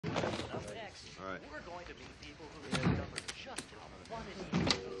Up next, we're going to meet people who discovered just how fun it is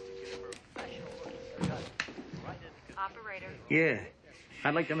to get a professional-looking haircut right in the... Operator. Yeah,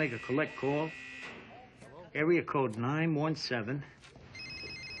 I'd like to make a collect call. Area code 917.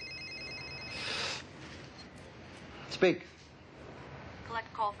 Speak.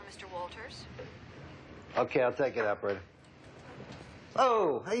 Collect call for Mr. Walters. Okay, I'll take it, operator.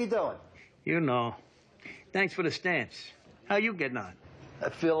 Oh, how you doing? You know. Thanks for the stamps. How you getting on? I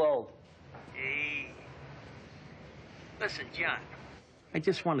feel old. Hey. Listen, John, I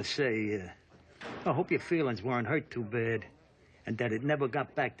just want to say, I hope your feelings weren't hurt too bad and that it never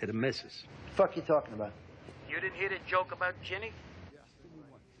got back to the missus. Fuck you talking about? You didn't hear the joke about Ginny?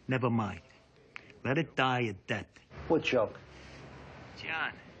 Never mind. Let it die at that. What joke?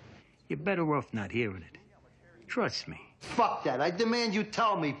 John, you're better off not hearing it. Trust me. Fuck that. I demand you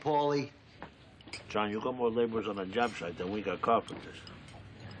tell me, Paulie. John, you got more laborers on the job site than we got carpenters.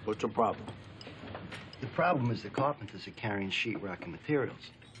 What's the problem? The problem is the carpenters are carrying sheetrock and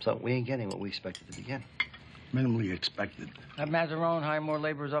materials. So we ain't getting what we expected to begin. Minimally expected. Have Mazzarone hire more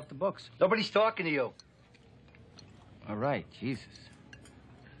laborers off the books. Nobody's talking to you. All right, Jesus.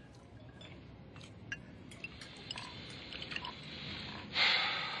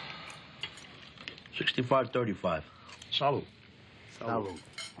 $65.35. Salute. Salute.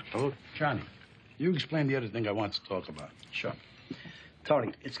 Salute. Johnny, you explain the other thing I want to talk about. Sure.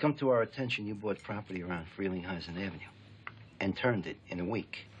 Tony, it's come to our attention you bought property around Frelinghuysen Avenue and turned it in a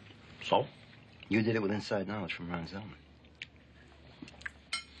week. So? You did it with inside knowledge from Ron Zellman.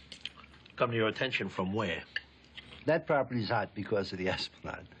 Come to your attention from where? That property's hot because of the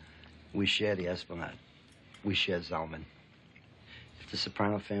Esplanade. We share the Esplanade. We share Zellman. If the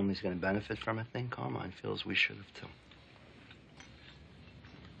Soprano family's going to benefit from it, then Carmine feels we should have too.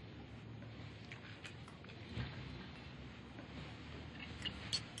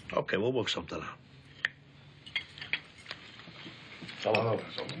 Okay, we'll work something out. Salute.